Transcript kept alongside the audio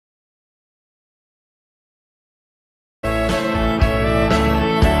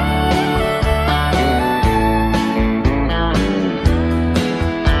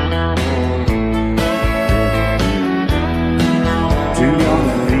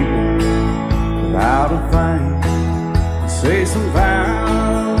say some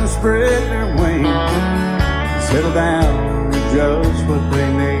vows, spread their wings, settle down to just what they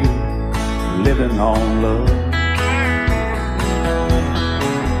need, living on love.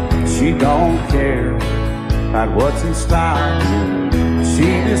 She don't care about what's in style, she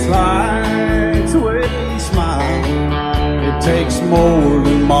just likes the way he smiles. It takes more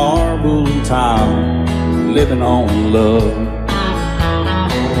than marble and tile, living on love.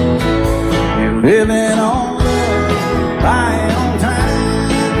 You're living on love, buying on time,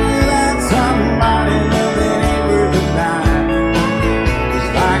 without somebody loving ain't worth a dime. It's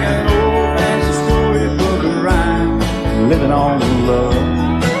like an old-fashioned storybook of rhyme, living on love.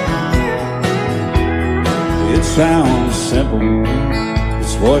 It sounds simple,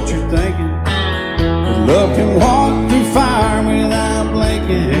 it's what you're thinking, but love can walk through fire without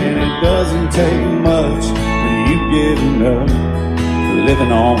blinking. And it doesn't take much when you get enough,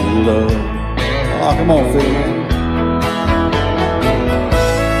 living on love. Oh, come on, Phil.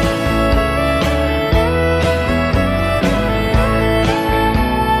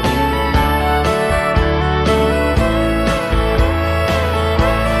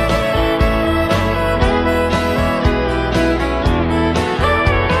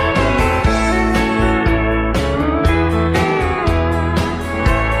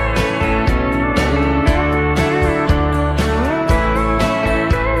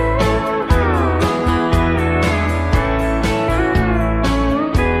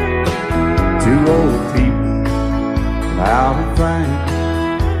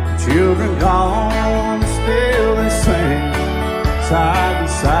 Children gone, still they sing, side by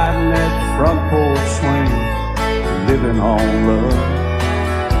side in that front porch swing, living on love.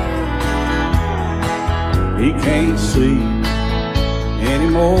 He can't sleep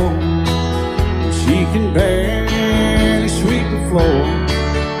anymore, she can barely sweep the floor.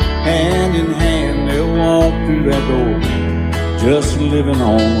 Hand in hand they'll walk through that door, just living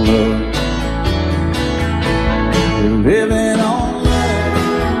on love. They're living on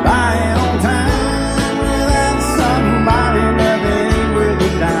buying on time, without somebody loving ain't worth a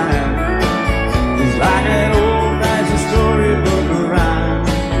dime. It's like an old-fashioned storybook of rhyme,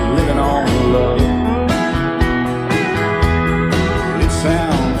 living on love. It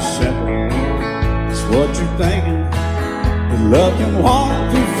sounds simple, it's what you're thinking, but love can walk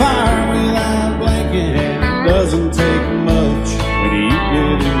through fire without blinking. And it doesn't take much when you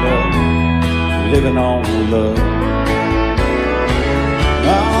get in love, living on love.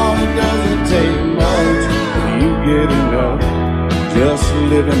 Oh, it doesn't take much when you get enough, just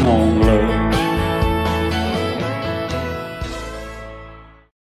living on love.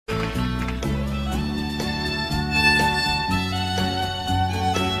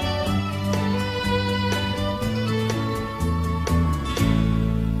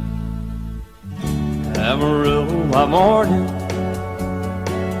 Amarillo by morning,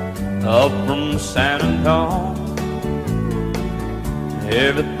 up from San Antonio.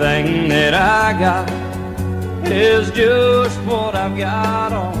 Everything that I got is just what I've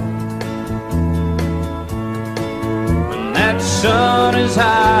got on. When that sun is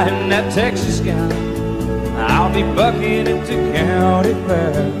high in that Texas sky, I'll be bucking into county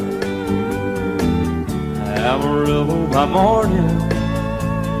fair. Amarillo by morning,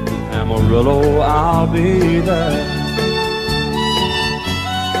 Amarillo, I'll be there.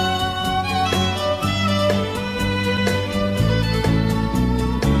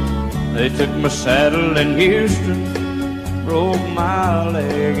 They took my saddle in Houston, broke my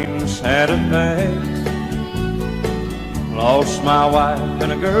leg in Santa Fe. Lost my wife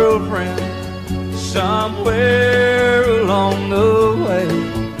and a girlfriend somewhere along the way.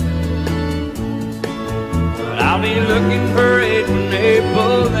 But I'll be looking for it when they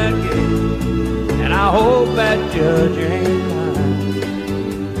pull that gate, and I hope that judge ain't lying.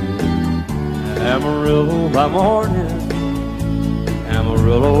 Amarillo by morning,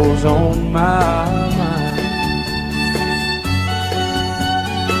 Amarillo's on my mind.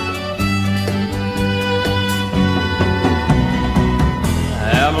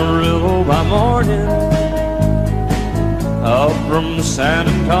 Amarillo by morning, up from San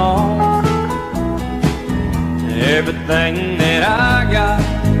Antonio. Everything that I got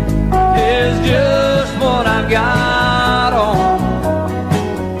is just what I've got on.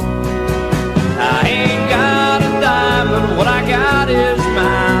 I ain't got a dime, but what I got is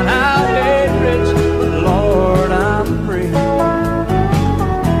mine. I ain't rich, but Lord, I'm free.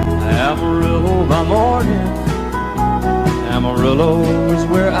 Amarillo by morning, Amarillo is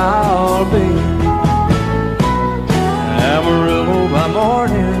where I'll be. Amarillo by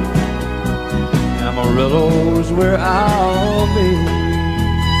morning, Amarillo's where I'll be.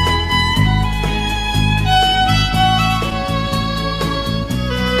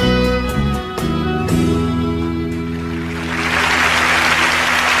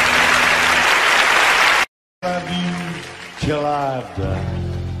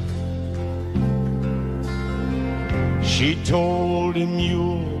 She told him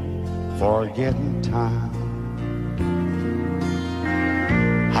you'll forget in time.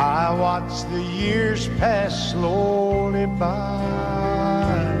 I watched the years pass slowly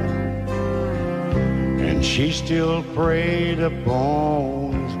by, and she still preyed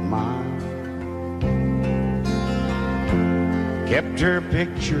upon his mind. Kept her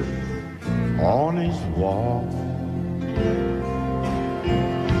picture on his wall.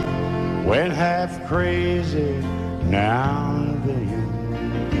 Went half crazy now and then.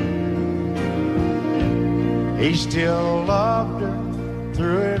 He still loved her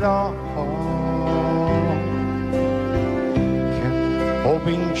through it all. Kept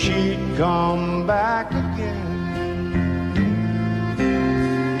hoping she'd come back again.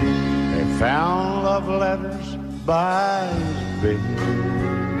 They found love letters by his bed,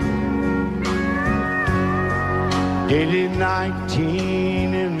 dated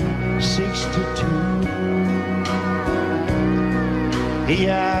 1962. He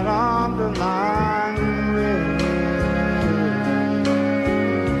had underlined in red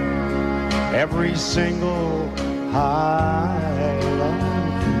every single I love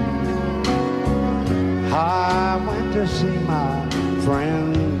you. I went to see my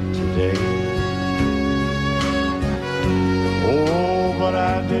friend today. Oh, but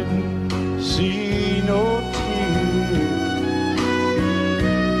I didn't see no tears.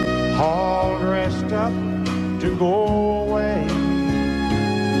 All dressed up to go away.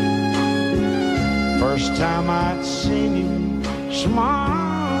 First time I'd seen him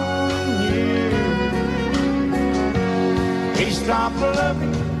smile in years. He stopped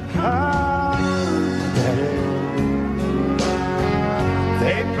loving her today.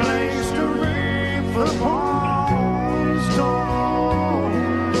 They placed a wreath upon his door.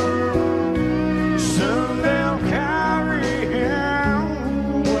 Soon they'll carry him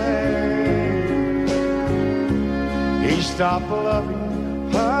away. He stopped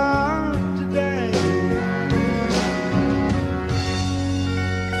loving her today.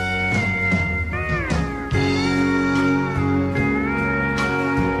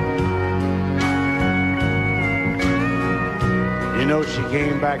 You know, she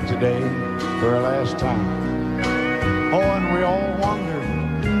came back today for her last time. Oh, and we all wondered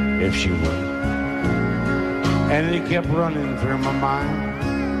if she would. And it kept running through my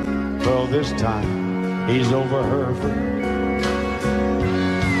mind. Well, this time he's over her for good.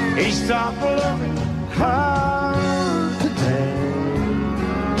 He stopped loving her today.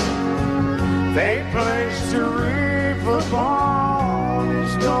 They placed a wreath upon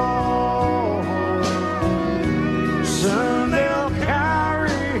his door. Soon they'll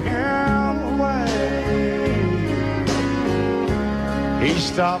carry him away. He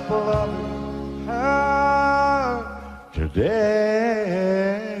stopped loving her today.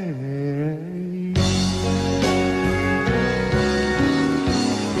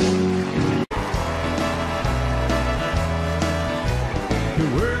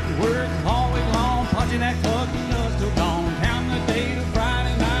 Work all week long, punching that clock and us till dawn. Count the day to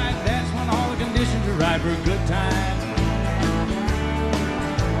Friday night, that's when all the conditions are right for a good time.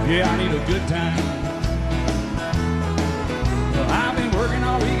 Yeah, I need a good time. Well, I've been working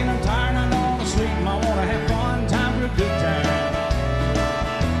all week and I'm tired and I don't want to sleep. I want to have fun, time for a good time.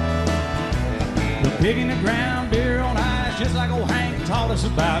 The pig in the ground, beer on ice, just like old Hank taught us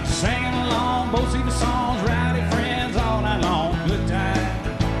about. Singing along, both see the songs, rowdy friends all night long. Good time.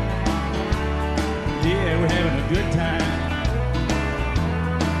 Yeah, we're having a good time.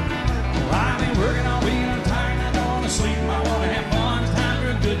 Well, I've been working all week and I'm tired and I don't want to sleep. I want to have fun, it's time for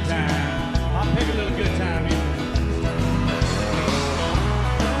a good time. I'll pick a little good time here.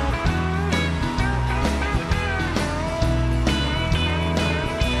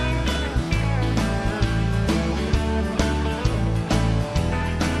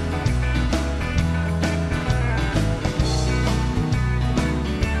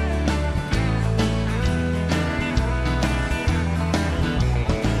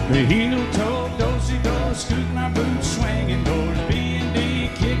 The heel-toe, do-si-do, scooting our boots, swinging doors, B&D,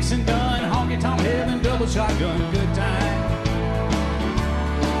 kicks and done, honky-tonk heaven, double shotgun, good time.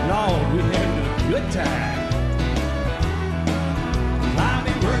 Lord, we're having a good time. I've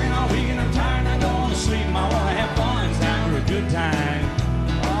been working all week and I'm tired and I don't want to sleep. I want to have fun, it's time for a good time.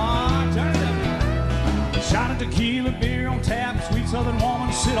 Oh, turn it up. Shot of tequila, beer on tap, sweet southern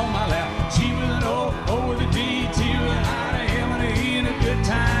woman sit on my lap. She with an O, O with a D, T with an I, a M and a E, and a good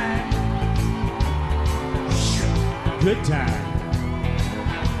time. Good time.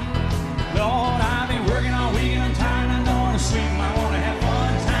 Lord, I've been working all week and I'm tired and I don't want to sleep. I want to have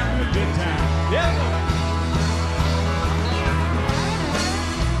fun, time for a good time. Yeah.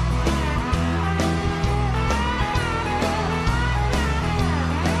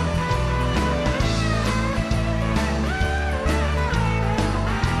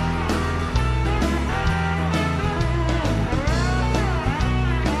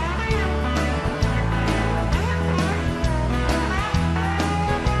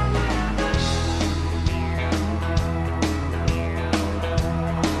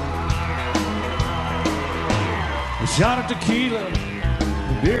 shot of tequila,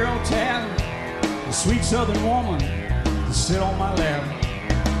 the beer on tap, the sweet southern woman to sit on my lap.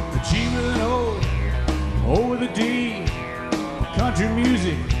 The G with an O with a D, country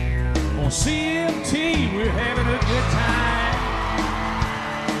music on CMT. We're having a good time.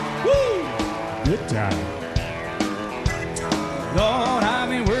 Woo! Good time. Lord, I've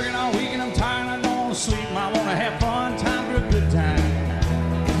been working all week and I'm tired. I don't want to sleep. I want to have fun. Time for a good time.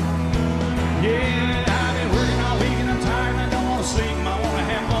 Yeah, I've been working all week and I'm tired. I don't want to sleep. I want to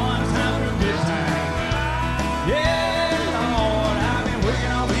have fun. Time for a good time. Yeah, Lord, I've been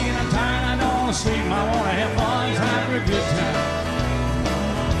working all week and I'm tired. I don't want to sleep. I want to have fun. Time for a good time.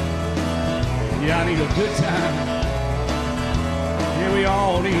 Yeah, I need a good time. Yeah, we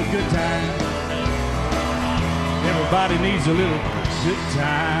all need a good time. Everybody needs a little good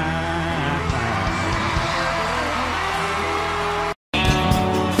time.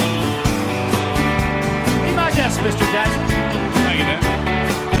 Be my guest, Mr. Jackson. Thank you, Dan.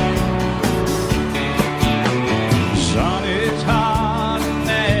 Son, it's hot and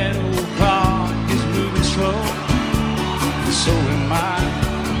that old clock is moving slow. So am I.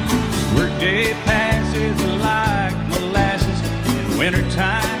 Workday passes like molasses in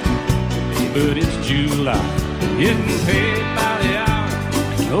wintertime, but it's July. Getting paid by the hour,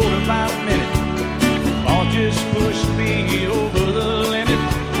 over by the minute. All just pushed me over the limit.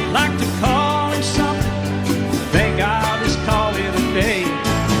 Like to call it something, thank God just call it a day.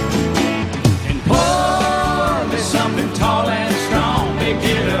 And pour me something tall and strong, make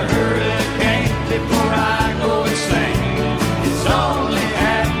it a hurricane before I go and sing. It's only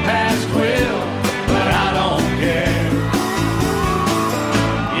 12:30, but I don't care.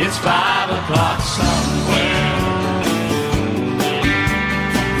 It's 5 o'clock somewhere.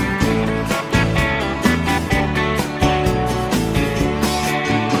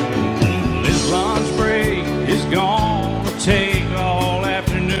 Take all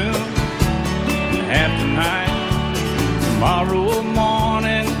afternoon and half the night. Tomorrow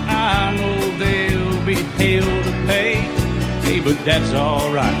morning I know they'll be hell to pay. Hey, but that's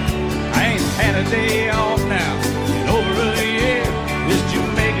alright. I ain't had a day off now in over a year. This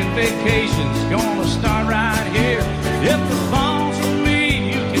Jamaican vacation's gonna start right here. If the phone's with me,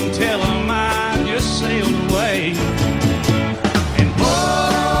 you can tell them I just sailed away. And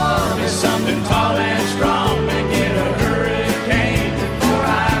pour me something tall and strong, make it a hurricane before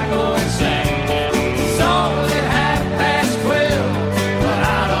I go and sing. It's only 12:30, but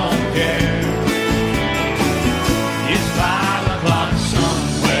I don't care. It's 5 o'clock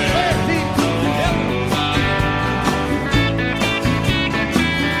somewhere.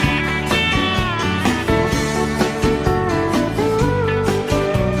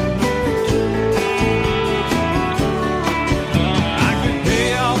 I could pay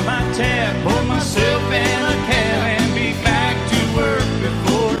off my tab, pour myself in a cab, and be back to work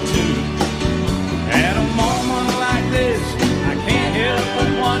before 2. At a moment like this, I can't help but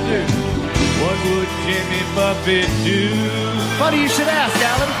wonder, what would Jimmy Buffett do? Funny you should ask,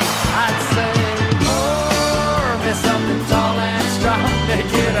 Alan. I'd say, pour me something tall and strong,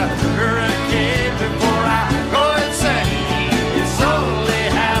 make it a hurricane before I go and sing. It's only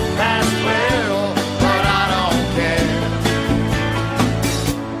 12:30, but I don't care.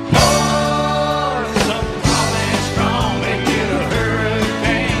 Pour something tall and strong, make it a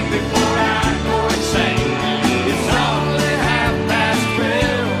hurricane before I go and sing. It's only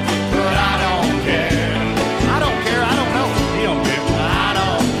 12:30, but I don't care. I don't care, I don't know. He don't care. I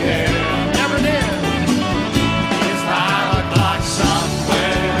don't care. Never did. It's 5 o'clock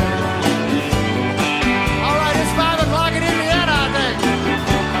somewhere. All right, it's 5 o'clock in Indiana, I think.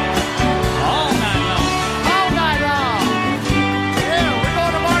 All night long. All night long. Yeah, we're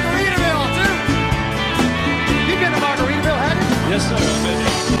going to Margaritaville, too. You've been to Margaritaville, haven't you? Yes, sir. I've been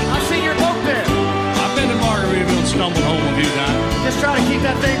there. I've seen your boat there. I've been to Margaritaville and stumbled home a few times. Just try to keep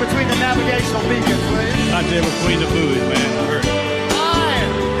that thing between the navigational beacons, please. Right there between the buoys, man. I heard. All right,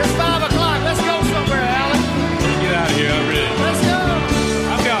 it's 5 o'clock. Let's go somewhere, Alan. Let's get out of here. I'm ready. Let's go.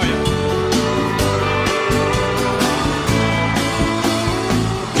 I'm going.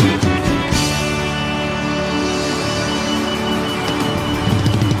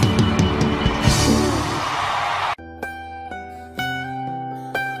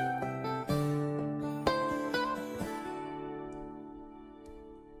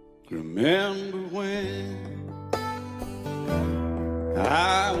 Remember when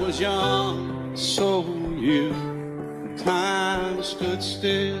I was young, so were you. Time stood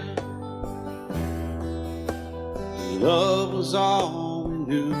still. Love was all we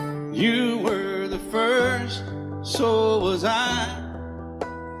knew. You were the first, so was I.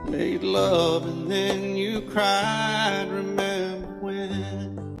 made love and then you cried. Remember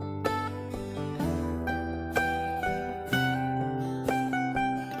when?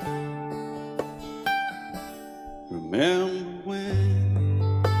 Remember when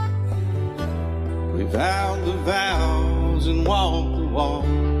we vowed the vows and walked the walk,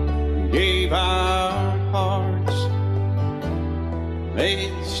 and gave our hearts,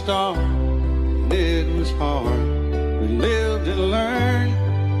 made the start, and it was hard. We lived and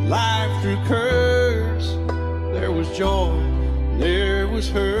learned life through curves. There was joy, there was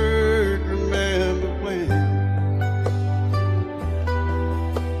hurt. Remember when?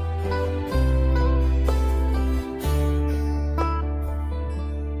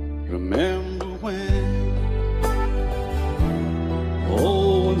 Remember when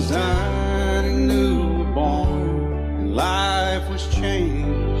old ones died and new were born, and life was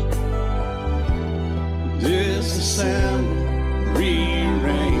changed, disassembled,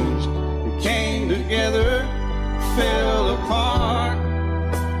 rearranged. We came together, fell apart,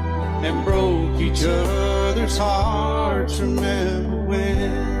 and broke each other's hearts. Remember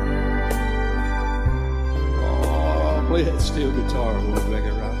when? Oh, play that steel guitar, we'll make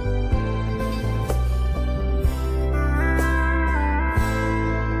it right.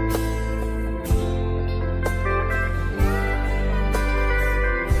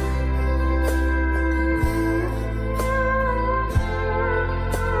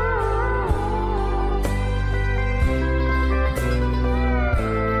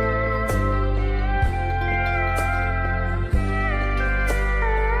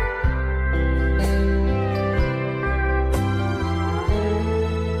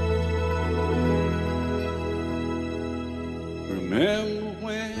 Remember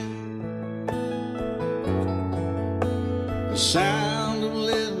when the sound of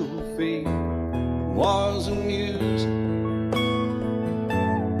little feet was amusing?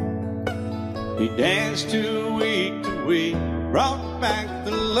 He danced to week, brought back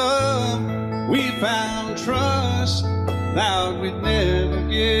the love. We found trust, vowed we'd never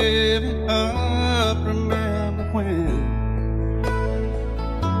give it up. Remember when?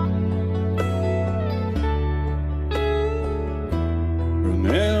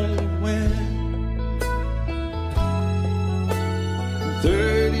 Remember when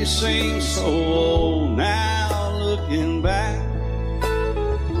 30 seems so old now, looking back.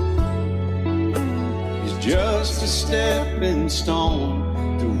 It's just a stepping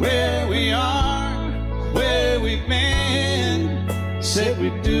stone to where we are, where we've been. Said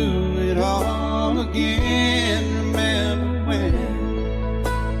we'd do it all again. Remember when?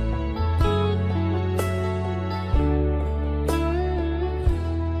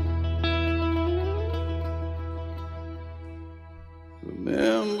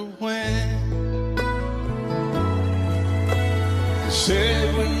 Remember when? They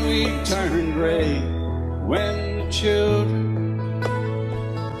said when we turned gray, when the children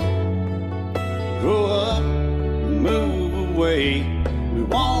grow up and move away, we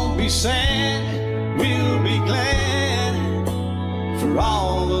won't be sad, we'll be glad for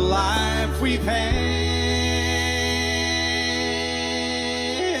all the life we've had.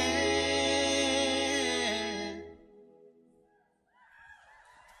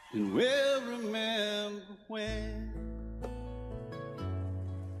 And we'll remember when.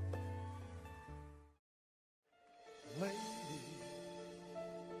 Lady,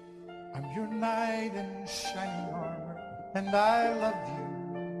 I'm your knight in shining armor, and I love you.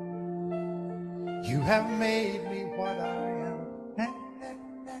 You have made me what I am.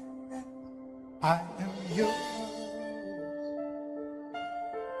 I am yours.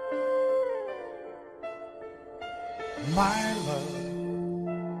 My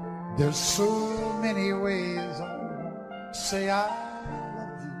love, there's so many ways I want to say I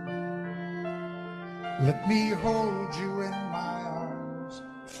love you. Let me hold you in my arms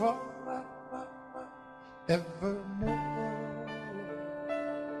forevermore.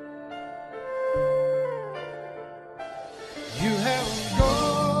 You have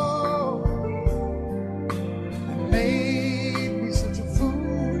gone and made me such a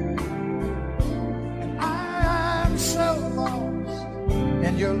fool, and I'm so lost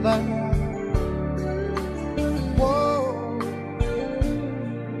in your love. Whoa,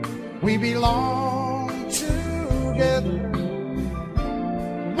 we belong together.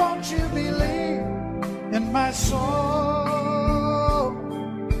 Won't you believe in my soul?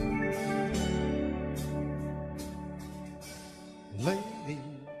 Lady,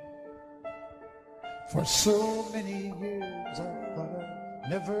 for so many years I thought I'd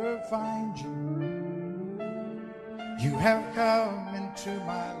never find you. You have come into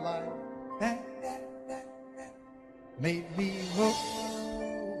my life and made me whole.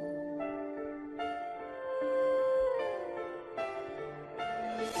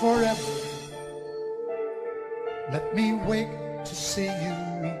 forever. Let me wake to see you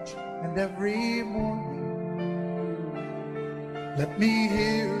each and every morning. Let me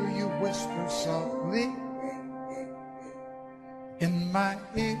hear you whisper softly in my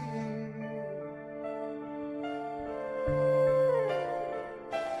ear.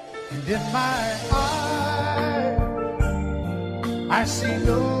 And in my eyes, I see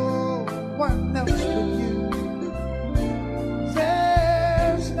no one else but you.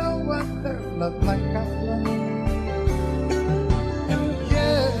 There's no other love like I love you. And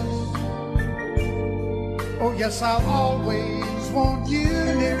yes, oh yes, I'll always want you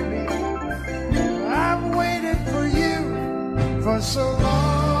near me. I've waited for you for so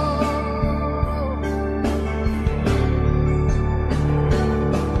long.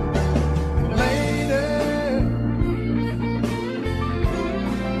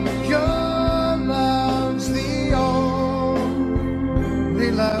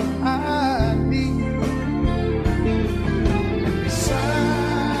 Love I need, and beside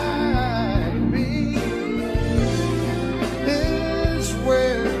me is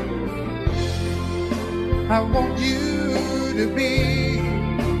where I want you to be.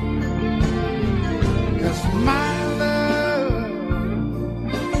 'Cause my love,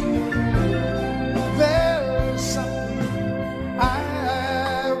 there's something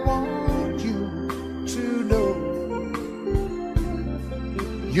I want you to know.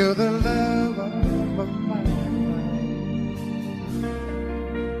 You're the love of my life.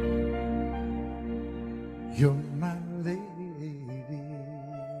 You're my lady.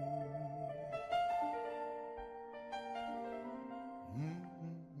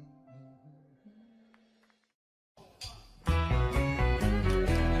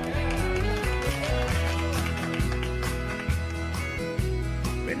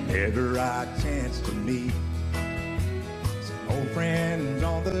 Whenever I chance to meet old friends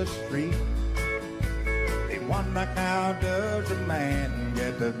on the street, they wonder how does a man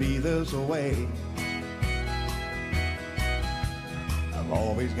get to be this way. I've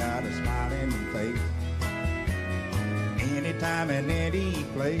always got a smiling face, anytime and any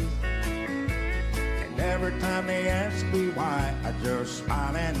place. And every time they ask me why, I just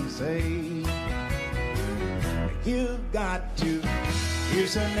smile and say, you've got to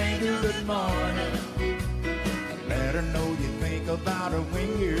kiss an angel good morning. Let her know you think about her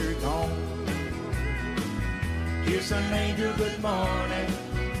when you're gone. Kiss an angel good morning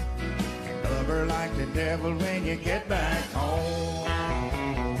and love her like the devil when you get back home.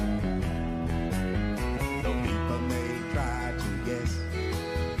 Though people may try to guess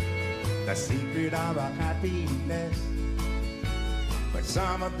the secret of our happiness, but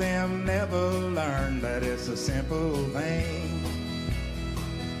some of them never learn that it's a simple thing.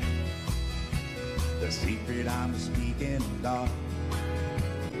 The secret I'm speaking of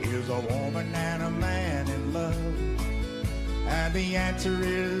is a woman and a man in love. And the answer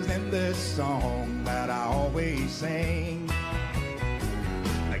is in this song that I always sing.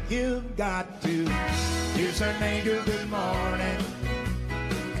 You've got to kiss an angel good morning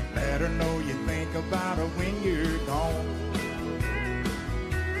and let her know you think about her when you're gone.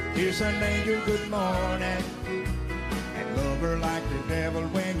 Kiss an angel good morning and love her like the devil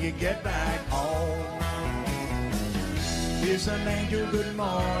when you get back home. Kiss an angel good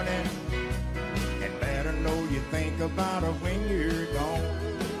morning and let her know you think about her when you're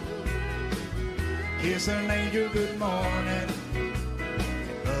gone. Kiss an angel good morning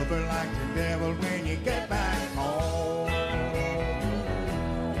and love her like the devil when you get back home.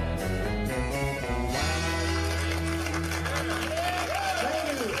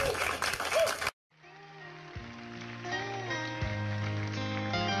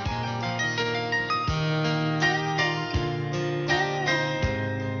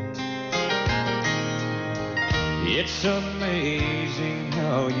 It's amazing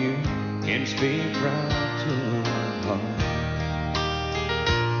how you can speak right to my heart.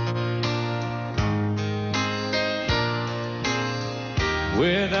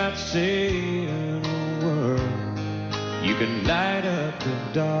 Without saying a word, you can light up the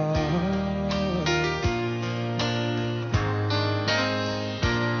dark.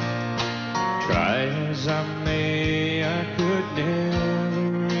 Try as I may, I could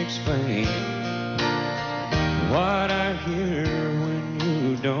never explain what I hear when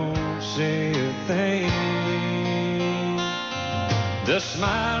you don't say a thing. The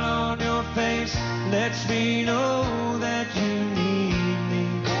smile on your face lets me know that you need me.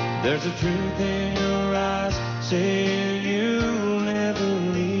 There's a truth in your eyes saying you'll never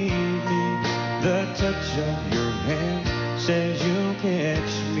leave me. The touch of your hand says you'll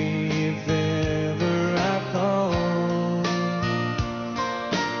catch me if ever I call.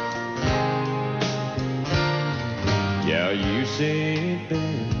 say it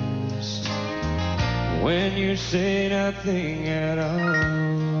best when you say nothing at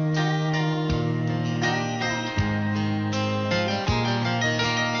all.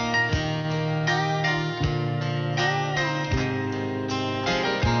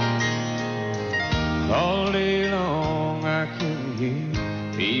 All day long I can hear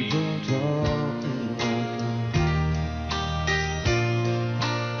people talking like that.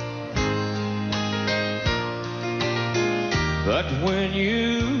 But when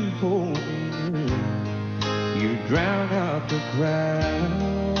you hold me near, you drown out the crowd.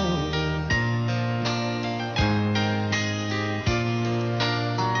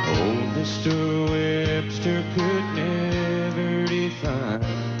 Oh, Mr. Webster could never define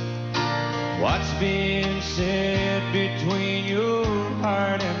what's being said between your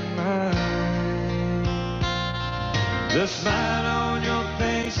heart and mine. The smile on your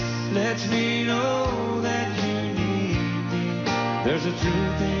face lets me know that you need me. There's a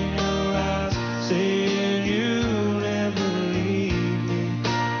truth in your eyes saying you'll never leave me.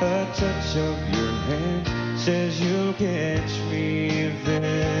 A touch of your hand says you'll catch me if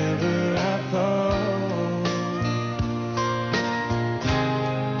ever I fall.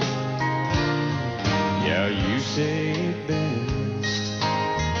 Yeah, you say it best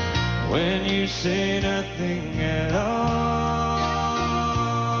when you say nothing at all.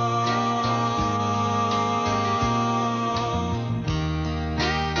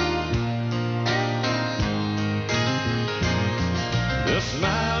 The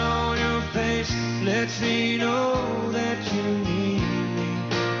smile on your face lets me know that you need me.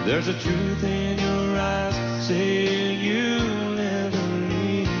 There's a truth in your eyes saying you'll never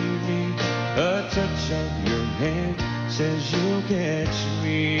leave me. A touch of your hand says you'll catch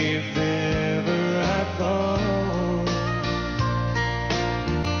me if ever I fall.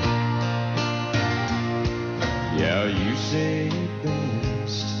 Yeah, you say it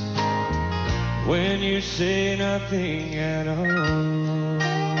best when you say nothing at all.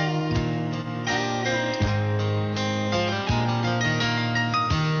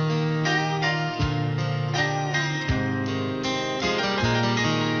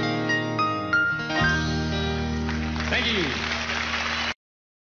 Thank you.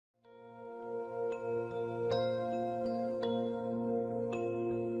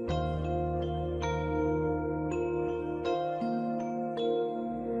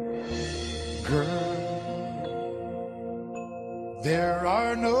 Girl, there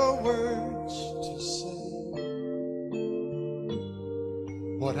are no words to say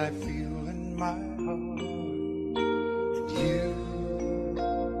what I feel in my heart.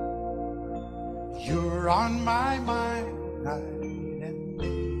 You're on my mind night and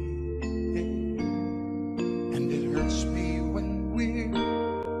day, and it hurts me when we're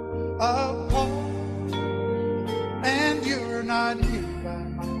apart and you're not here by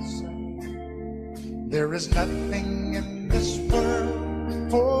my side. There is nothing in this world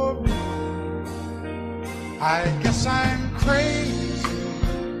for me. I guess I'm crazy,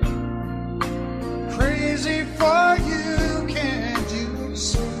 crazy for you, can't you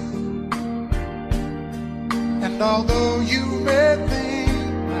see? And although you may think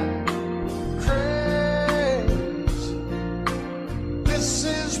I'm crazy, this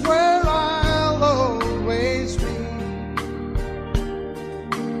is where I'll always be.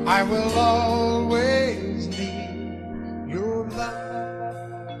 I will always need your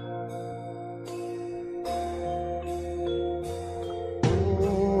love.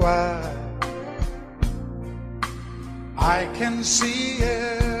 Oh, I can see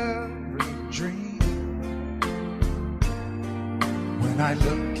every dream when I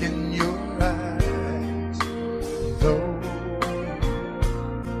look in your eyes, though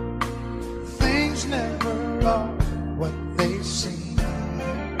things never are what they seem.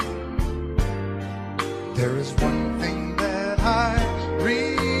 There is one thing that I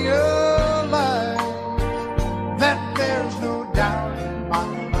realize, that there's no doubt in my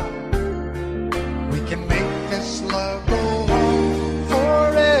mind. We can make this love go on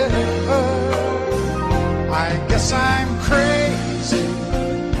forever. I guess I'm crazy,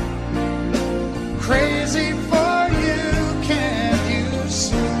 crazy for you, can't you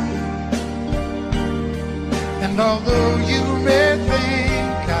see? And although you may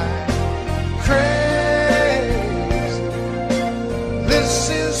think I'm crazy, this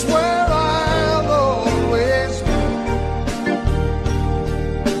is where I'll always be.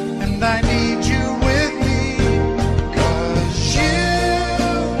 And I need you with me, 'cause you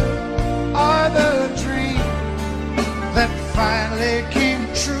are the dream that finally came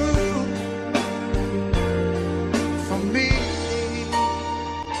true for me.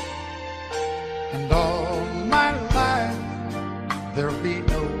 And all my life there'll be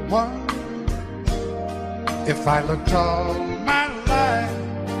no one. If I looked all my life,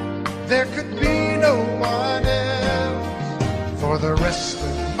 there could be no one else. For the rest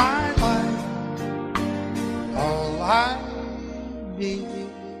of my life, all I need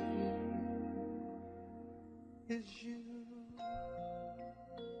is you.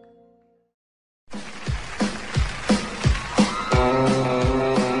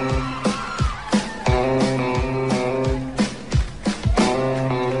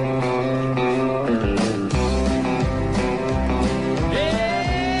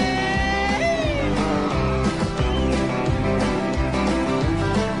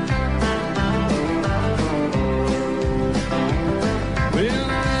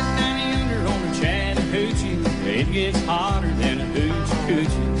 Gets hotter than a hoochie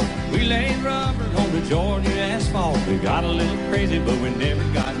coochie. We laid rubber on the Georgia asphalt. We got a little crazy, but we never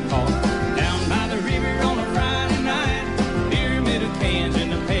got caught. Down by the river on a Friday night, pyramid of cans in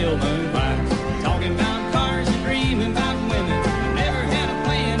the pale moonlight. Talking about cars and dreaming about women. Never had a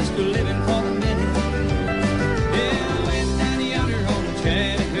plan, just living for the minute. Yeah, I went down yonder on the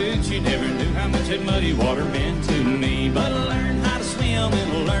Chattahoochee. Never knew how much that muddy water meant to me. But I learned how to swim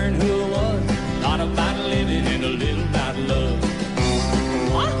and I learned who I was. Not about living and a little about love.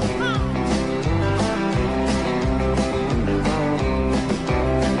 Well,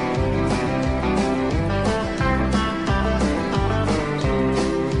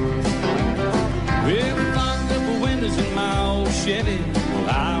 we locked up the windows in my old Chevy. Well,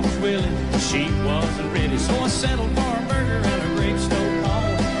 I was willing, the sheet wasn't ready. So I settled for a burger and a grape stove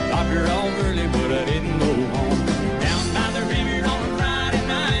home. Got her all early, but I didn't go home. Down by the river on a Friday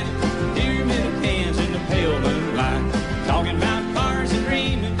night, pyramid of cans in the pale moonlight. Talking about cars and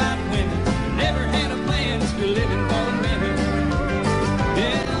dreaming about women. Never had a plan, just be living for the minute.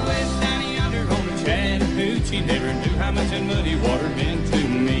 Yeah, I went down yonder on the Chattahoochee. Never knew how much that muddy water meant to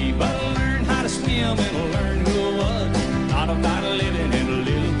me. But I learned how to swim and I learned who I was. Not about living and a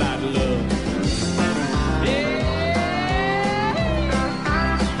little about love. Yeah.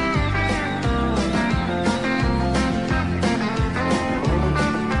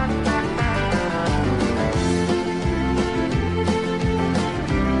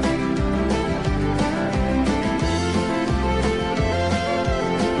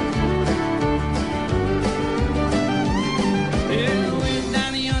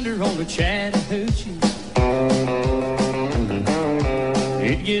 On the Chattahoochee,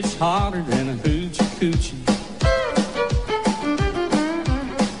 it gets hotter than a hoochie coochie.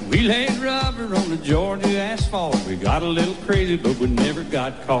 We laid rubber on the Georgia asphalt. We got a little crazy, but we never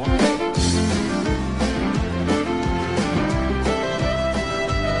got caught.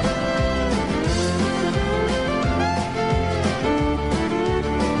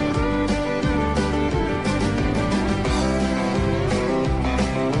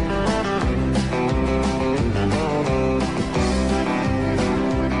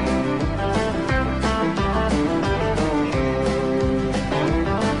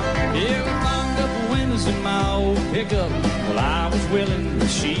 Well, I was willing, but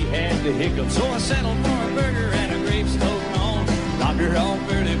she had the hiccup. So I settled for a burger and a grape stove on. Got her all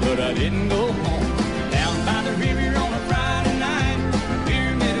early, but I didn't go home. Down by the river on a Friday night,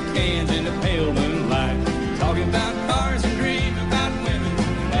 pyramid of cans in the pale moonlight. Talking about cars and dreaming about women.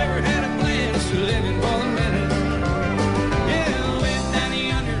 Never had a plan, just living for the minute. Yeah, I went down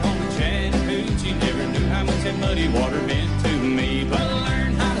yonder on the Chattahoochee. Never knew how much that muddy water meant to me. But I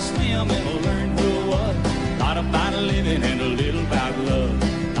learned how to swim and I learned who I was. Not about living and a little about love.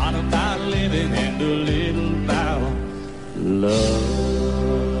 Not about living and a little about love.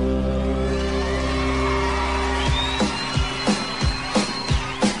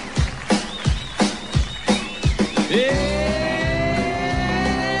 Yeah.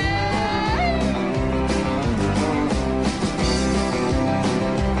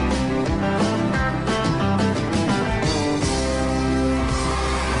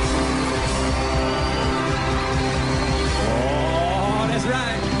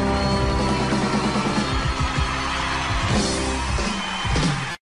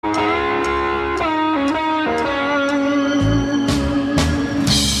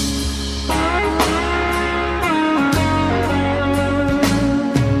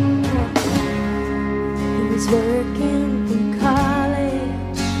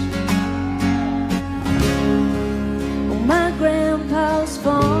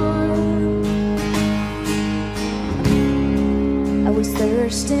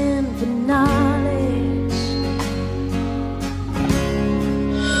 thirsting for knowledge,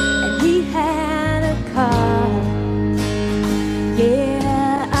 and he had a car.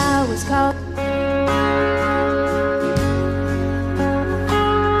 Yeah, I was caught.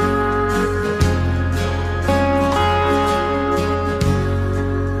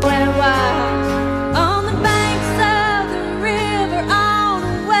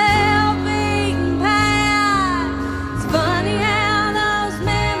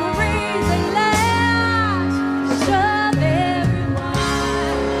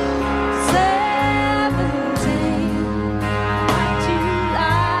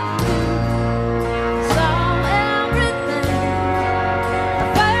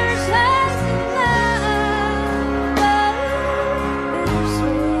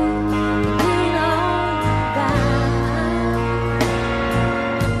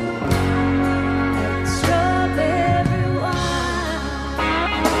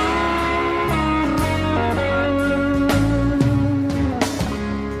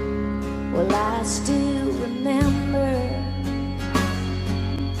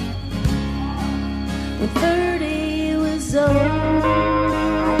 when 30 was old.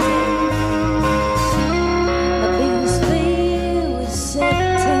 My biggest fear was September.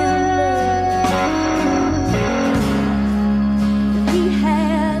 He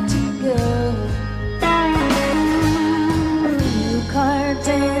had to go. A few cards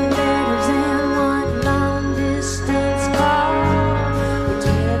and letters and one long distance call. We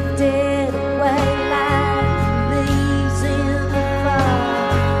drifted away like leaves in the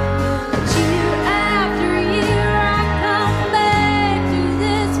fall. But year after year I come back to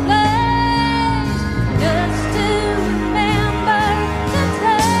this place just to remember the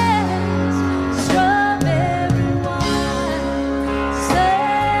taste. Strawberry wine,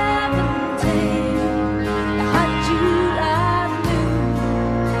 17, the hot July moon,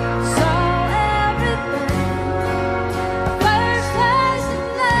 saw everything. First taste of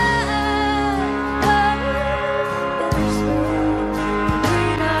love, bittersweet,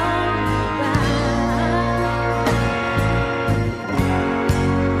 green on the vine,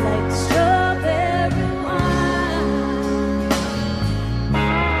 like strawberry wine.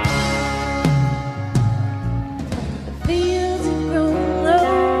 The fields have grown older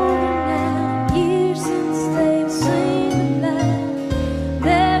now, years since they've seen the light.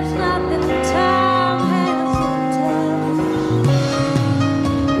 There's nothing time hasn't touched.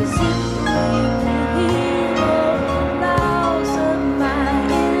 Is it making me heal all the loss of my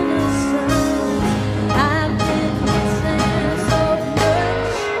innocence? I've been missing so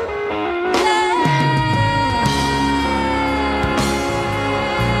much.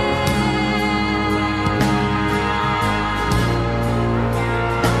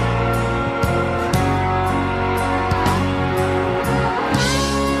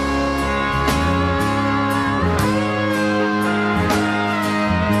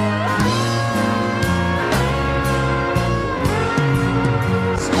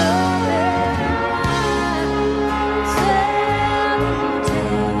 Strawberry wine, 17,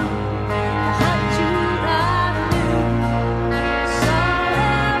 the hot July moon, saw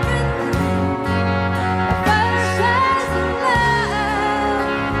everything. First taste of love,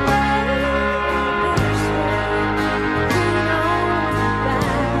 bittersweet, green on the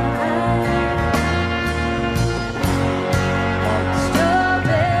vine, like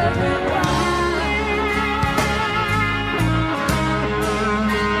strawberry wine.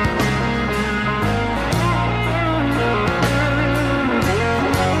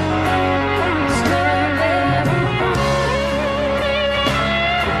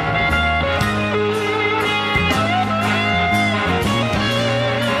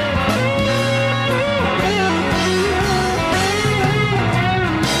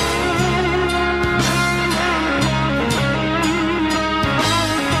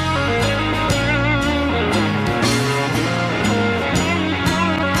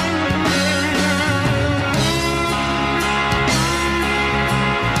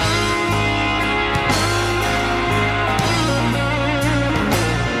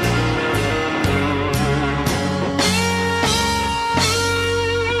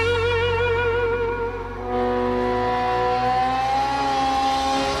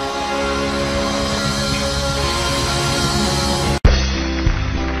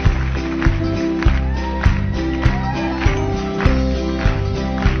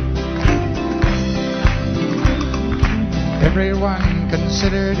 Everyone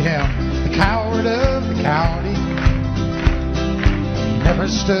considered him the coward of the county. Never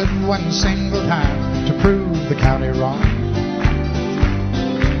stood one single time to prove the county wrong.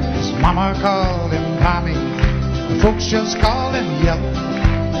 His mama called him Tommy, the folks just called him Yellow.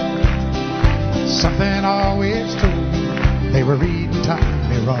 Something always told me they were reading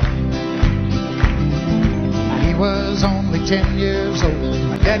Tommy wrong. He was only 10 years old,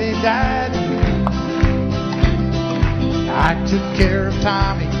 my daddy died. I took care of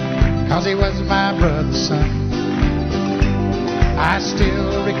Tommy, 'cause he was my brother's son. I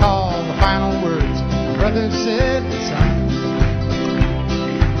still recall the final words my brother said,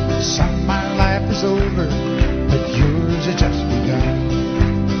 son, my life is over, but yours has just begun.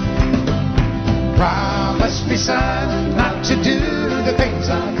 Promise me, son, not to do the things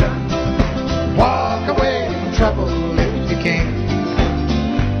I've done. Walk away from trouble if you can.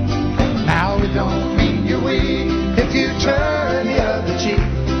 Now it don't mean you're weak if you turn the other cheek,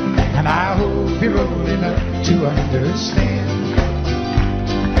 and I hope you're old enough to understand.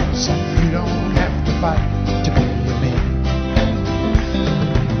 Son, you don't have to fight to be a man.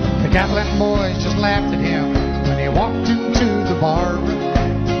 The Gatlin boys just laughed at him when he walked into the bar room.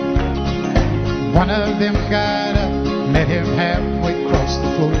 One of them got up, met him halfway across the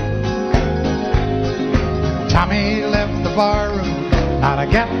floor. Tommy left the bar room, not a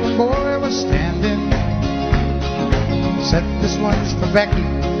Gatlin boy was standing. Said this one's for Becky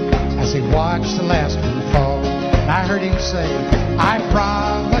as he watched the last one fall. And I heard him say, I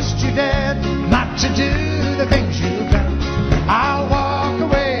promised you, Dad, not to do the things you've done. I'll walk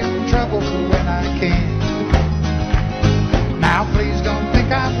away from trouble when I can. Now please don't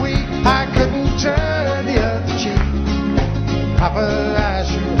think I'm weak, I couldn't turn the other cheek. Papa, I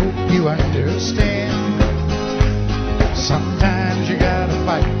sure hope you understand. Sometimes you gotta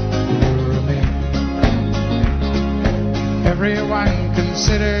fight for a man. Everyone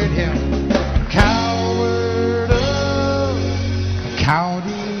considered him a coward of the county.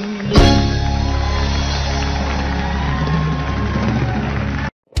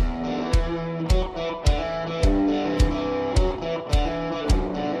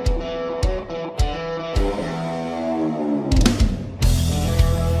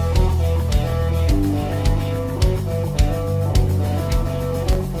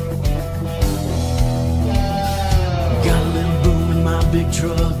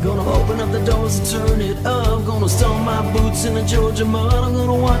 Gonna open up the doors and turn it up. Gonna stomp my boots in the Georgia mud. I'm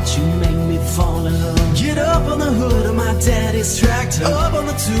gonna watch you make me fall in love. Get up on the hood of my daddy's tractor. Up on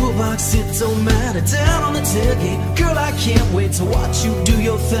the toolbox, it don't matter. Down on the tailgate, girl, I can't wait to watch you do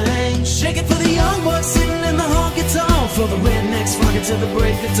your thing. Shake it for the young bucks sitting in the honky tonk. For the rednecks rocking till the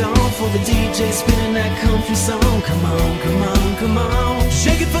break of dawn. For the DJ spinning that country song. Come on, come on, come on.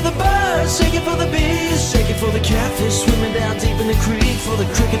 Shake it for the birds, shake it for the bees. Shake it for the catfish swimming down deep in the creek. For the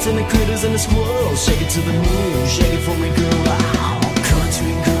crickets and the critters and the squirrels. Shake it to the moon, shake it for me, girl. Ow.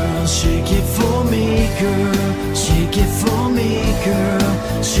 Country girl, shake it for me, girl. Shake it for me,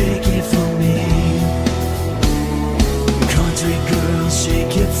 girl. Shake it for me. Country girl,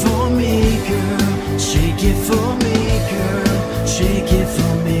 shake it for me, girl. Shake it for me, girl. Shake it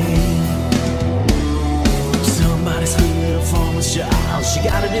for me. Somebody screaming a farmer's child. She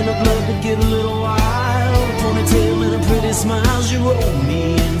got it in her blood to get a little wild. Ponytail and a pretty smile. She rolled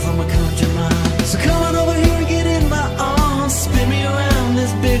me in from a country mile. So come on over here and get in my arms. Spin me around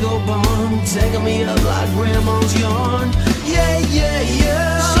this big old barn. Taking me up like grandma's yarn. Yeah, yeah,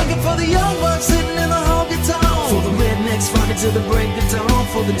 yeah. Shake it for the young bucks sitting in the honky tonk. For the rednecks rocking till the break of dawn.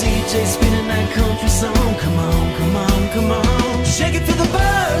 For the DJ spinning that country song. Come on, come on, come on. Shake it for the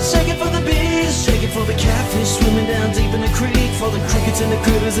birds, shake it for the bees. Shake it for the catfish swimming down deep in the creek. For the crickets and the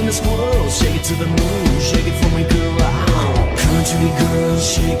critters and the squirrels. Shake it to the moon, shake it for me, girl. Ow. Country girl,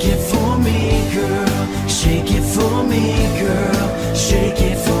 shake it for me, girl. Shake it for me, girl. Shake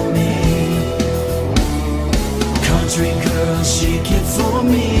it for me. Country girl, shake it for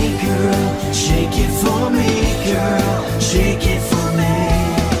me, girl. Shake it for me, girl. Shake it for me.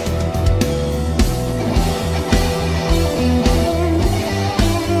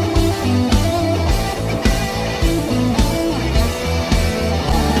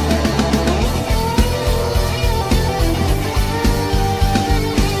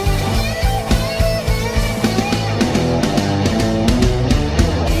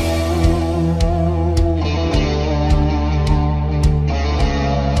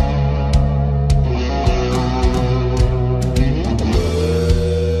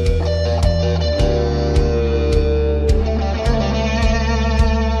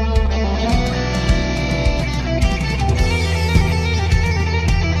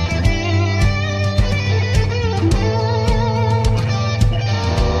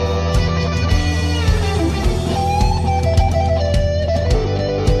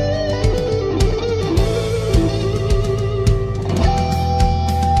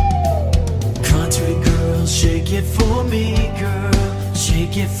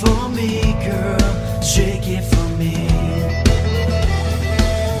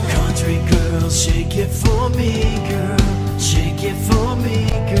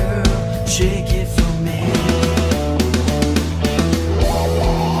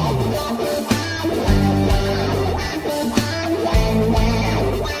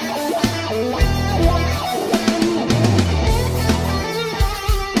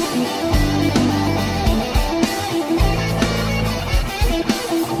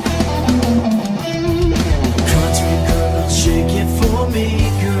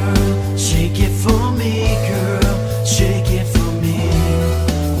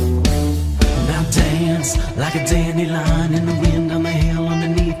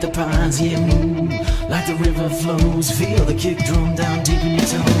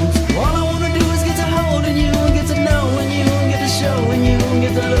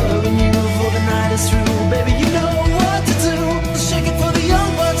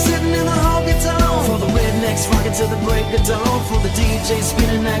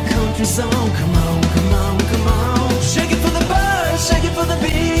 Shake it for the birds, shake it for the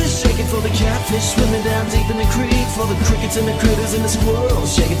bees. Shake it for the catfish swimming down deep in the creek. for the crickets and the critters and the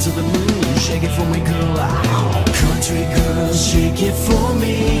squirrels. Shake it to the moon, shake it for me, girl. Ow. Country girl, shake it for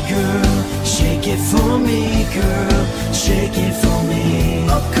me, girl. Shake it for me, girl. Shake it for me.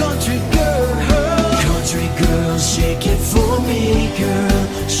 Oh, country girl. Country girl, shake it for me, girl.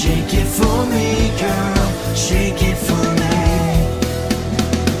 Shake it for me, girl. Shake it for me.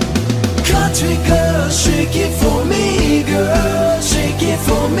 Country girl, shake it for me, girl. Shake it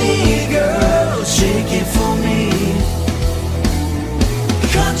for me, girl. Shake it for me.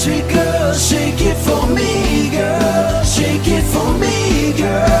 Country girl, shake it for me, girl. Shake it for me,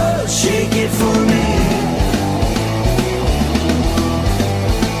 girl. Shake it for me.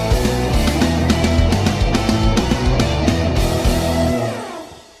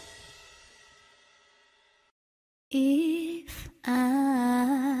 If I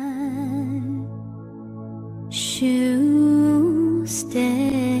should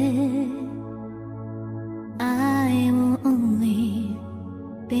stay, I will only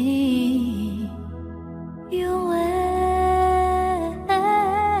be your way.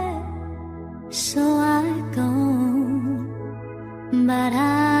 So I go, but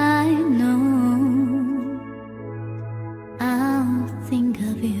I know I'll think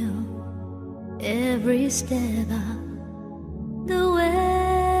of you every step of the way.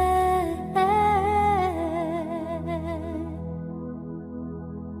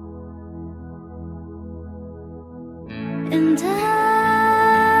 And I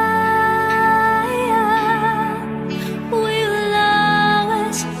will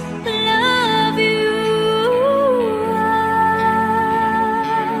always love you.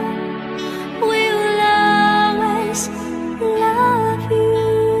 I will always love you.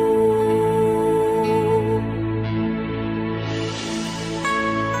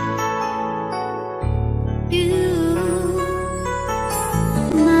 You,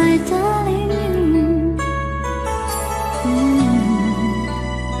 my darling,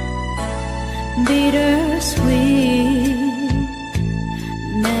 bittersweet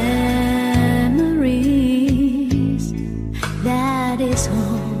memories. That is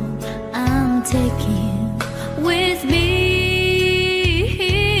all I'm taking with me.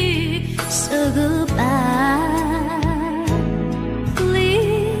 So goodbye,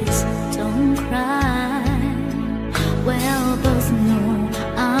 please don't cry. Well, both know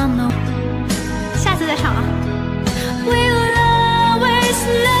I'm no. 下次再唱啊。We will always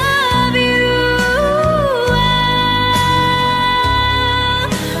love you.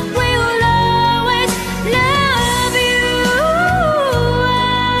 We will always love you.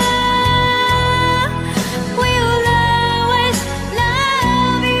 We will always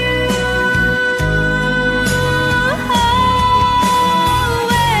love you.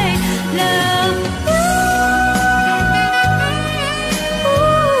 Always love you.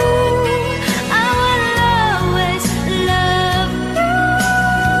 I will always love you.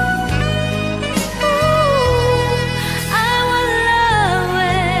 I will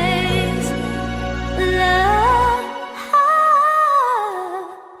always love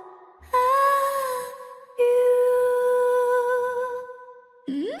you.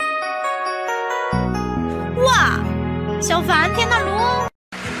 哇，小凡，天大龙。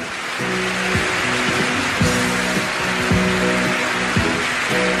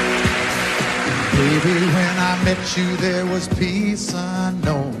Baby, when I met you, there was peace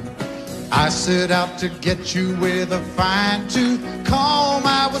unknown. I set out to get you with a fine tooth comb.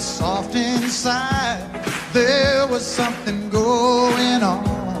 I was soft inside. There was something going on.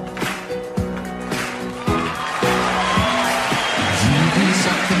 You do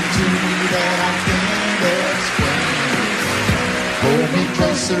something to me that I can't explain. Hold me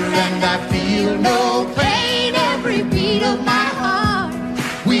closer and I feel no pain. Every beat of my heart,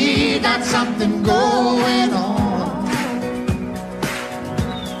 we got something going on.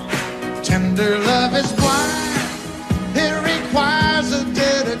 Tender love is blind. It requires a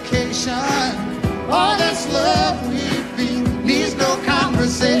dedication. All this love we feel needs no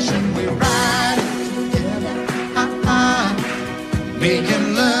conversation. We ride together,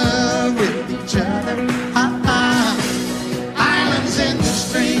 making love with each other. Islands in the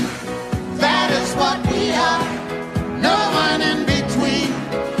stream, that is what we are. No one in between.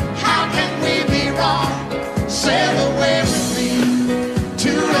 How can we be wrong? Sail away with me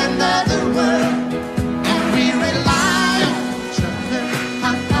to another world, and we rely on each other.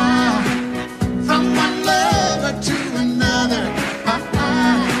 From one lover to another.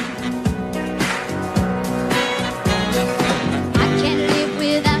 I can't live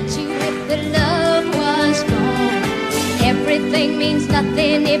without you if the love was gone. Everything means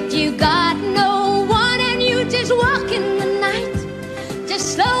nothing if you got no one, and you just walk in the night,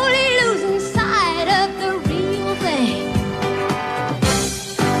 just slowly losing sight of the real thing.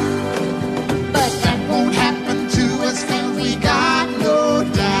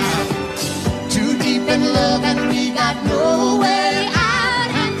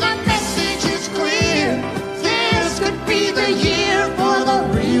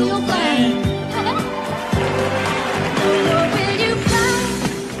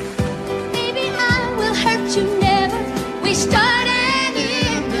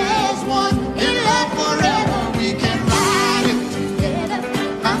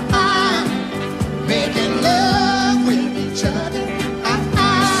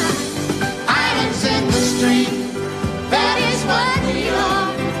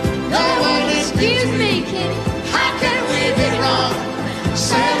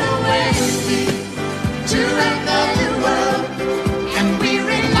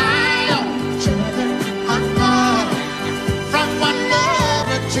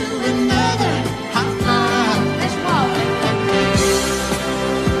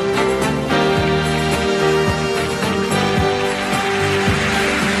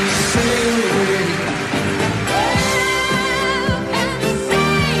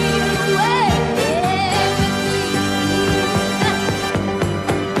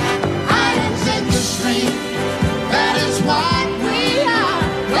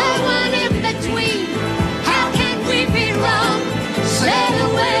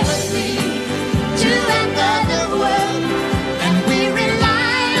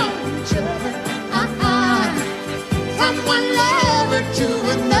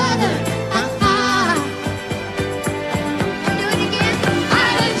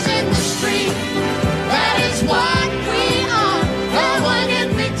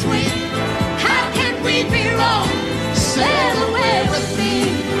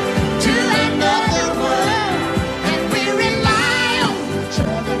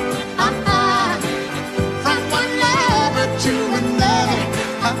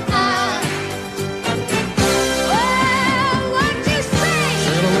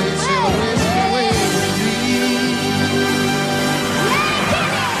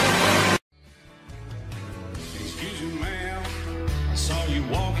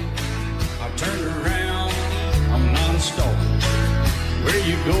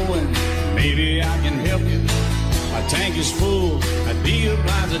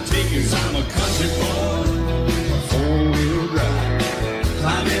 times I take you, 'cause I'm a country boy, four-wheel drive.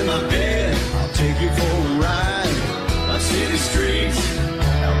 Climb in my bed, I'll take you for a ride. Up city streets,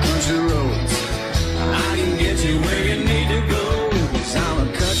 out country roads, I can get you where you need to go, 'cause I'm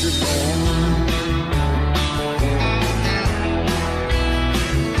a country boy.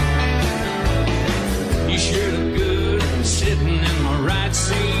 You sure look good sitting in my right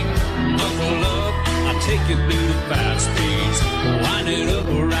seat. Buckle up, I'll take you through the 5 speeds. Wind it up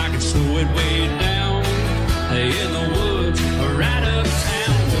or I can slow it way down. In the woods or right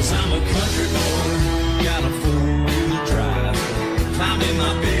uptown, 'cause I'm a country boy, got a 4-wheel drive. Climb in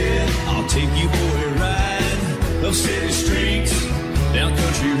my bed, I'll take you for a ride. Up city streets, down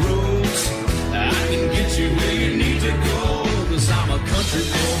country roads, I can get you where you need to go, 'cause I'm a country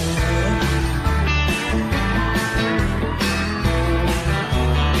boy.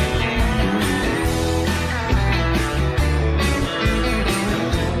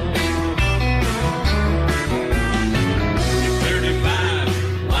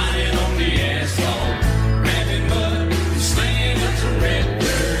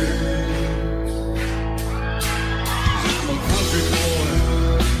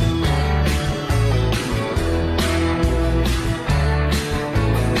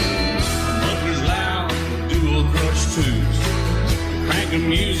 Cranking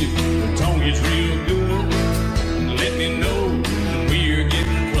music, the tone gets real good. Let me know when we're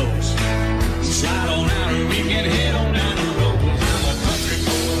getting close. Slide on out and we can head on down the road, 'cause I'm a country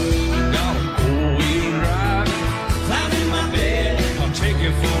boy, got a 4-wheel drive. Climb in my bed, I'll take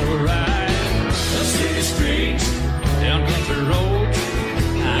you for a ride. Up city streets, down country roads,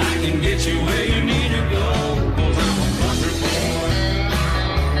 I can get you where you need to go, 'cause I'm a country boy.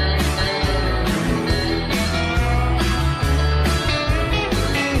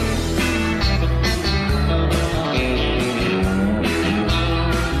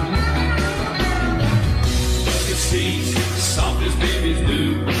 Soft as babies do,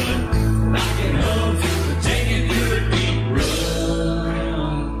 but rocking up to take it through a deep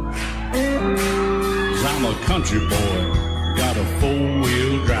run. 'Cause I'm a country boy, got a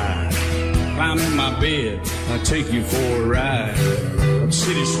 4-wheel drive. Climb in my bed, I'll take you for a ride. Up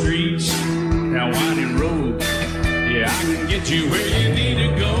city streets, down winding roads, yeah, I can get you where you need to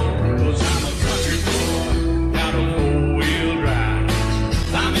go, 'cause I'm a country boy, got a 4-wheel drive.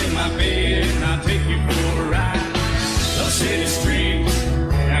 Climb in my bed, and I'll take you for a ride. Up city streets,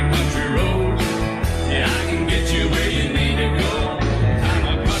 down country roads, yeah, I can get you where you need to go. I'm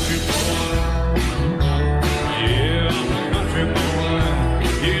a country boy, yeah, I'm a country boy.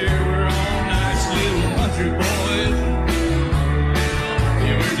 Yeah, we're all nice little country boys.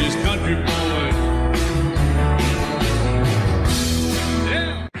 Yeah, we're just country boys.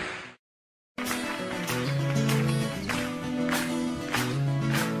 Yeah.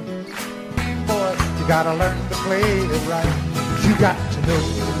 Boy, you gotta learn to play it right. You got to know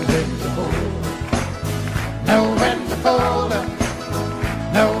when to hold, know when to fold up,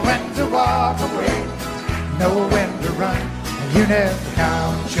 know when to walk away, know when to run, and you never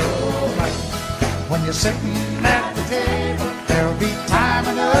count your money. When you're sitting at the table, there'll be time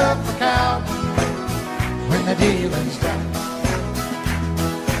enough for counting when the dealing's done.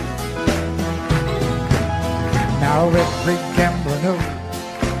 Now every gambler knows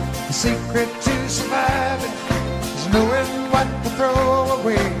the secret to surviving is knowing what to throw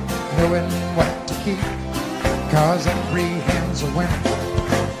away, knowing what to keep. 'Cause every hand's a winner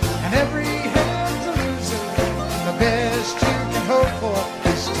and every hand's a loser, and the best you can hope for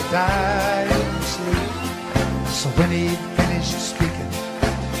is to die in sleep. So when he finished speaking,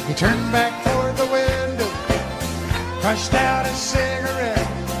 he turned back toward the window, crushed out his cigarette,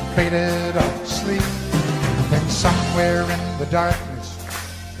 faded off to sleep. Then somewhere in the darkness,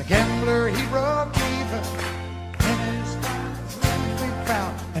 the gambler, he broke even. In his finds, we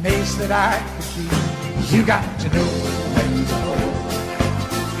found an ace that I could keep. You got to know when to hold,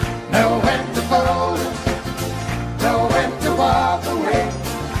 know when to fold, know when to walk away,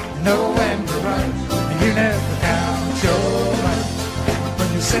 know when to run, and you never count your money. When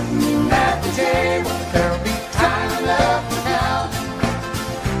you're sitting at the table, there'll be time enough to count.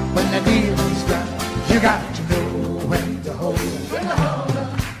 When the dealing's done, you got to know when to hold,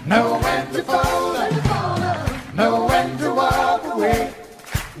 know when to fold, know when to walk away,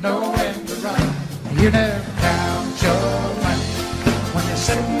 know when to run. You never count your money. When you're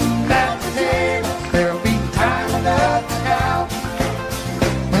sitting at the table, there'll be time enough to count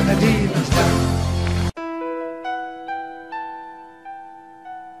when the dealing's done.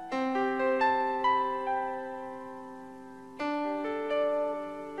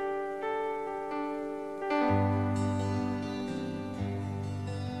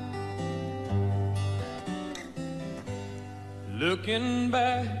 Looking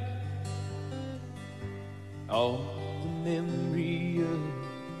back, all the memory of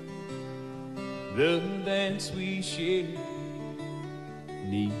the dance we shared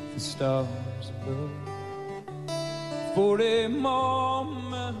neath the stars above. For a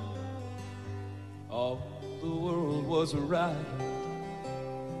moment, all the world was right.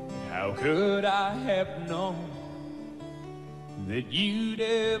 How could I have known that you'd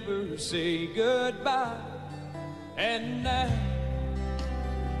ever say goodbye? And now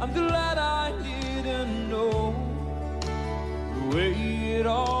I'm glad I didn't know the way it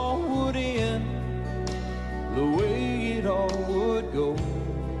all would end, the way it all would go.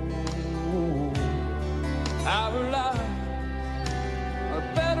 Our lives are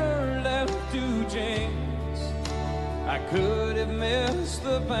better left to chance. I could have missed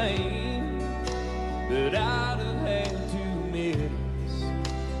the pain, but I'd have had to miss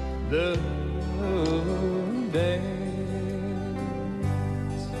the dance.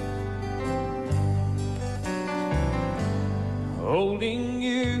 Holding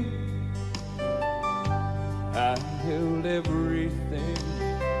you, I held everything.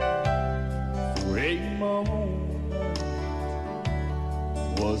 For a moment,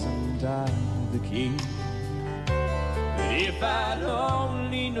 wasn't I the king? If I'd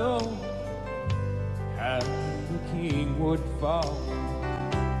only known how the king would fall.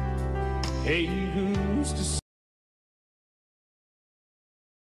 Hey, who's to say?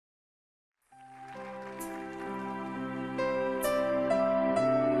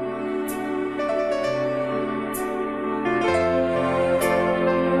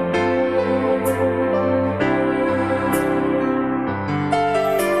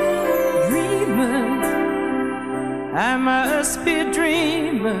 I must be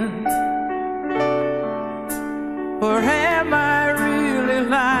dreaming, or am I really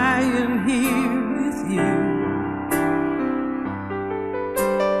lying here with you?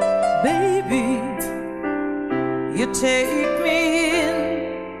 Baby, you take me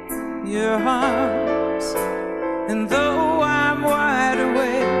in your arms, and though I'm wide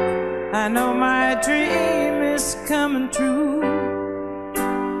awake, I know my dream is coming true.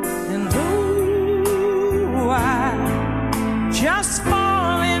 Just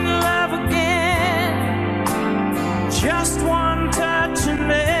fall in love again. Just one touch and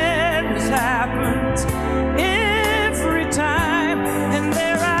then it happens every time. And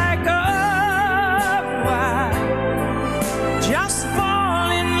there I go. I just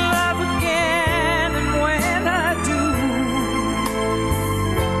fall in love again. And when I do,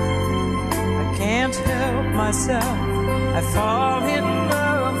 I can't help myself. I fall in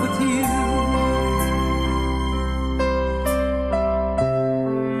love with you.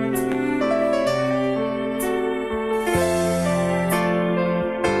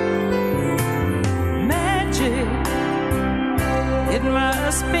 It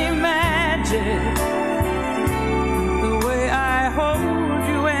must be magic, the way I hold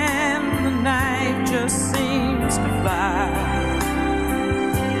you and the night just seems to fly.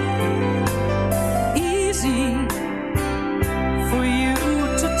 Easy for you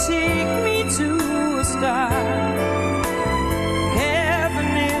to take me to a star. Heaven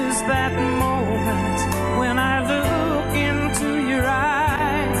is that moment when I look into your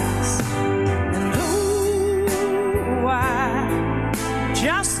eyes. And oh, I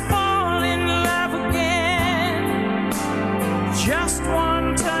just fall in love again. Just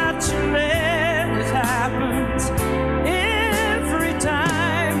one touch and then it happens every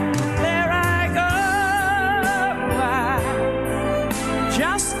time. There I go. I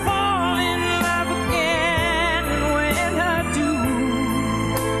just fall in love again. And when I do,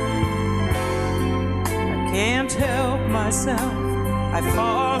 I can't help myself. I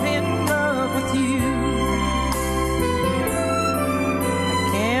fall in love with you.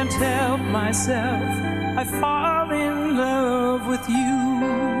 Can't help myself, I fall in love with you.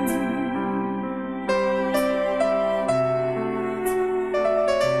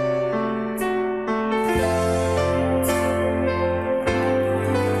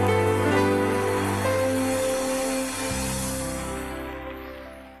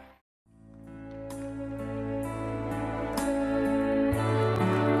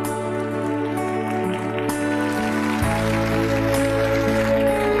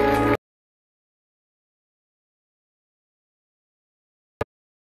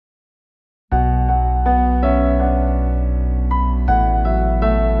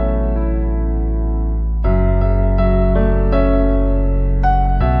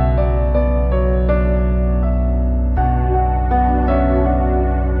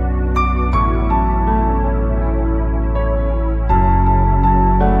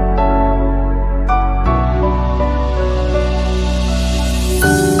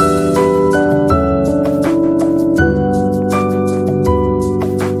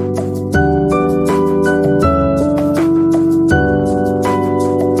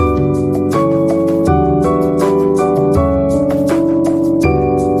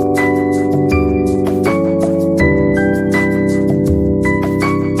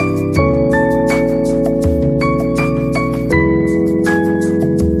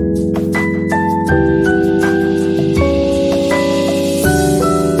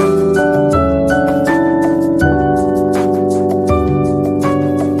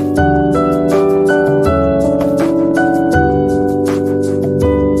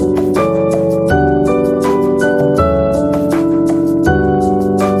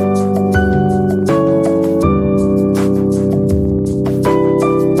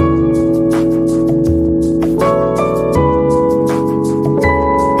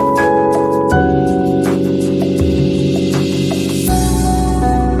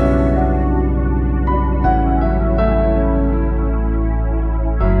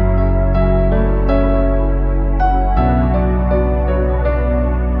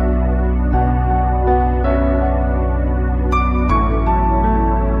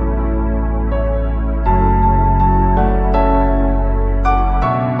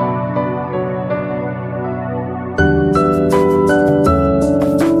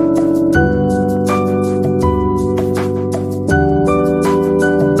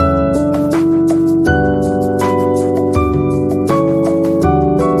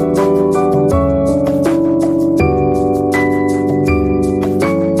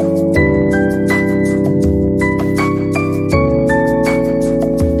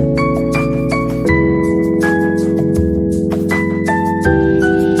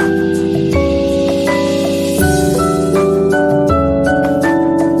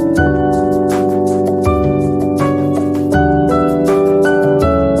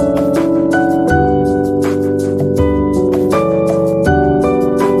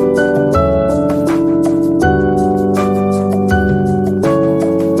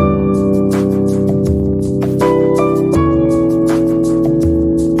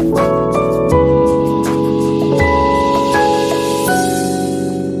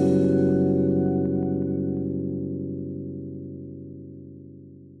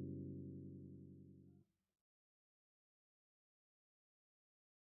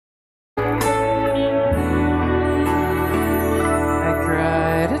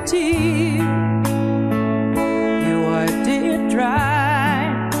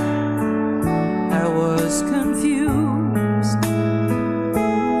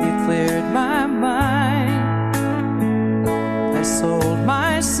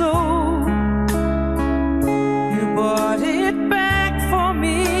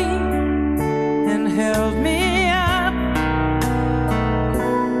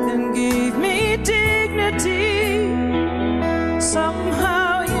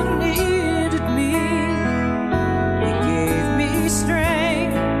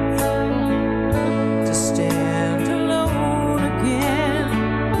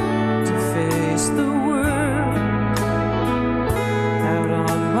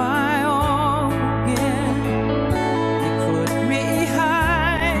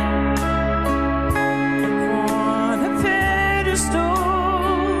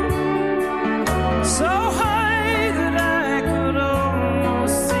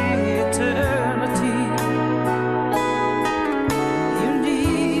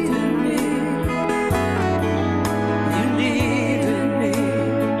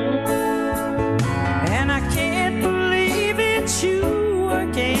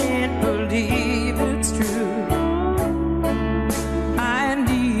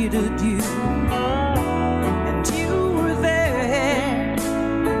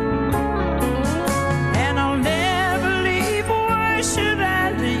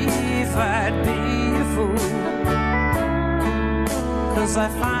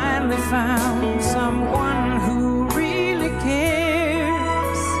 finally found someone who really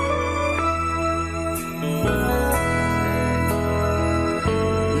cares.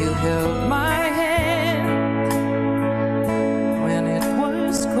 You held my hand when it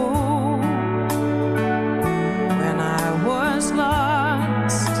was cold, when I was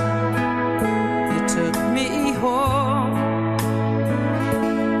lost. You took me home.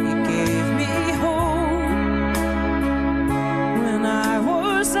 You gave me hope when I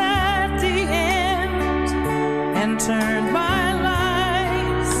was at the end, and turned my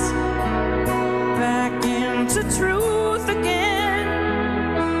lies back into truth again.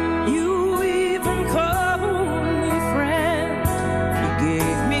 You even called me friend. You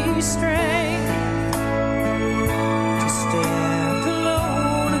gave me strength to stand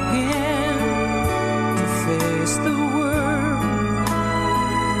alone again, to face the world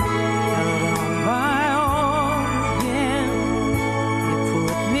out on my own again. You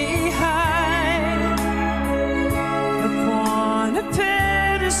put me high upon a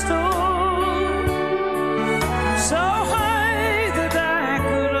pedestal, so high that I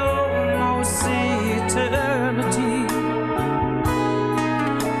could almost see eternity.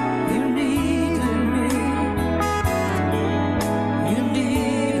 You needed me. You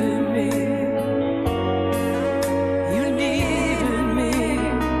needed me. You needed me.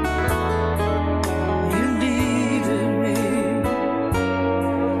 You needed me.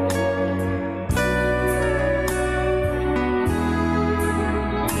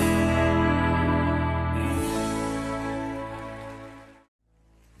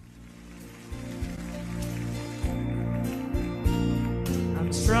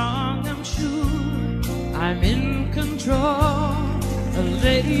 I'm strong, I'm sure, I'm in control, a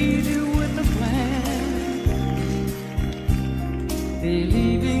lady with a plan,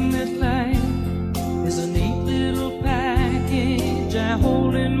 believing that life is a neat little package I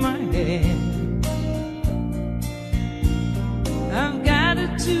hold in my hand. I've got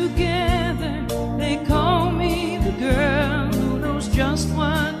it together, they call me the girl who knows just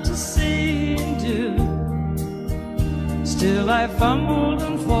what to say and do. Still I fumble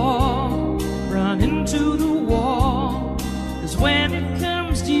and fall, run into the wall, 'cause when it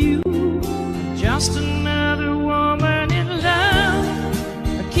comes to you, I'm just another woman in love,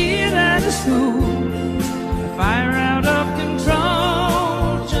 a kid out of school, a fire out of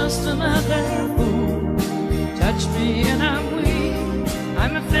control, just another fool. Touch me and I'm weak,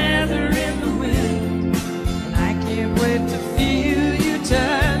 I'm a feather in the wind, and I can't wait to feel you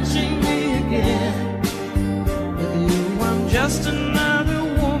touching me again. With you I'm just another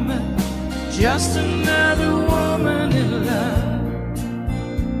woman, just another woman in love.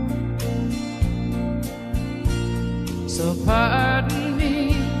 So pardon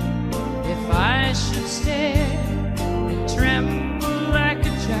me if I should stare and tremble like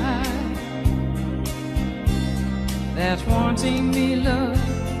a child, that wanting me love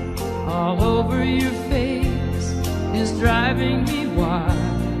all over your face is driving me wild.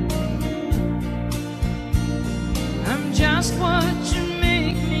 I'm just what you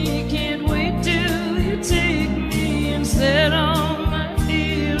make me, can't wait till you take me and set all my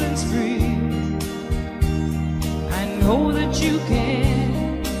feelings free. I know that you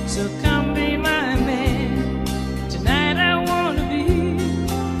can, so come be my man. Tonight I wanna be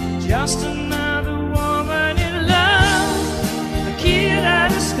just another woman in love, a kid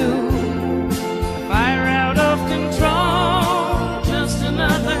out of school, a fire out of control, just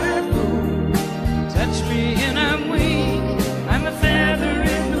another fool. Touch me and I'm weak, I'm a feather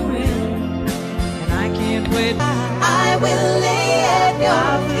in the wind, and I can't wait. I will lay at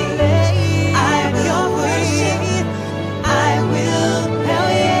your feet. I will worship you. I will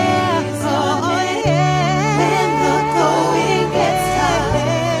praise your name. When the going gets tough,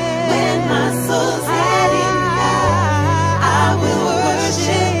 when my soul's had enough, I will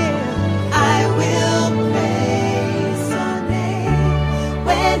worship. I will praise your name.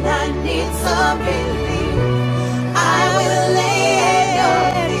 When I need some relief, I will lay at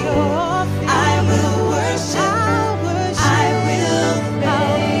your feet. I will worship. I will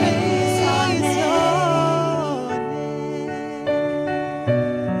praise your name.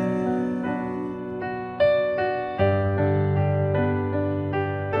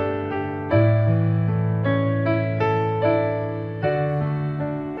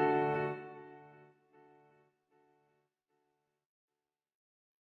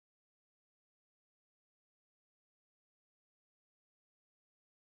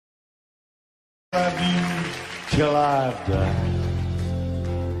 Love you till I've died.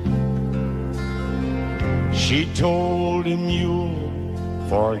 She told him you'll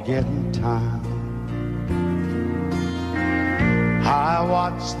forget in time I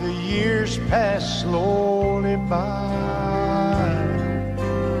watch the years pass slowly by,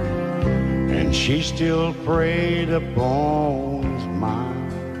 and she still preyed upon his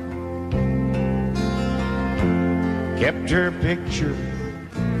mind. Kept her picture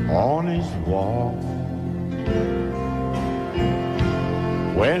on his wall.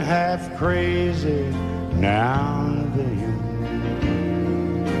 Went half crazy now and then.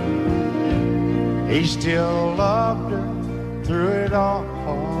 He still loved her through it all.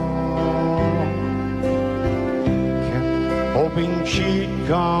 Kept hoping she'd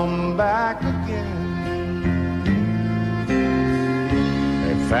come back again.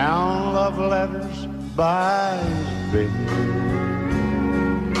 They found love letters by his bed.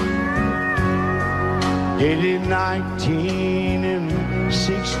 Dated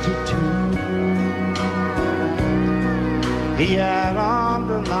 1962. He had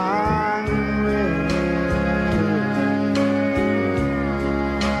underlined red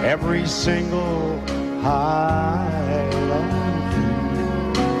every single I love you.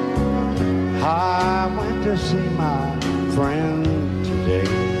 I went to see my friend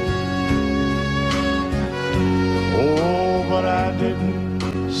today. Oh, but I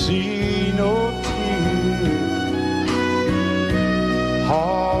didn't see no tears.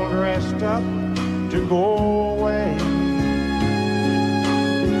 All dressed up to go away.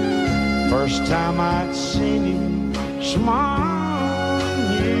 First time I'd seen him smile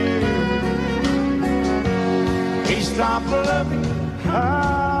in years. He stopped loving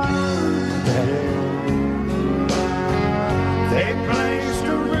her today. They placed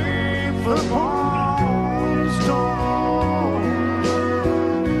a wreath upon his door.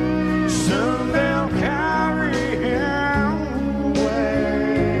 Soon they'll carry him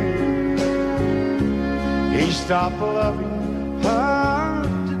away. He stopped loving her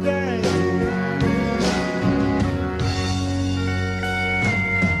today.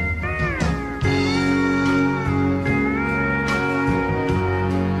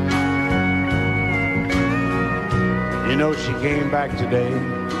 You know, she came back today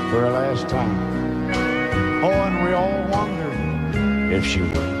for her last time. Oh, and we all wondered if she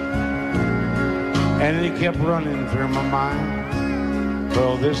would. And it kept running through my mind.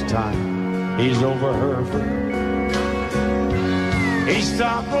 Well, this time, he's over her. He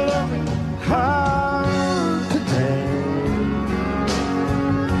stopped loving her today.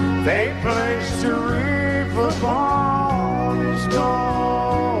 They placed a wreath upon his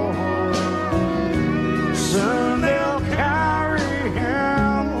door. Soon they'll carry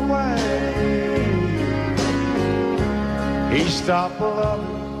him away. He stopped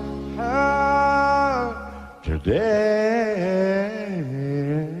loving her today.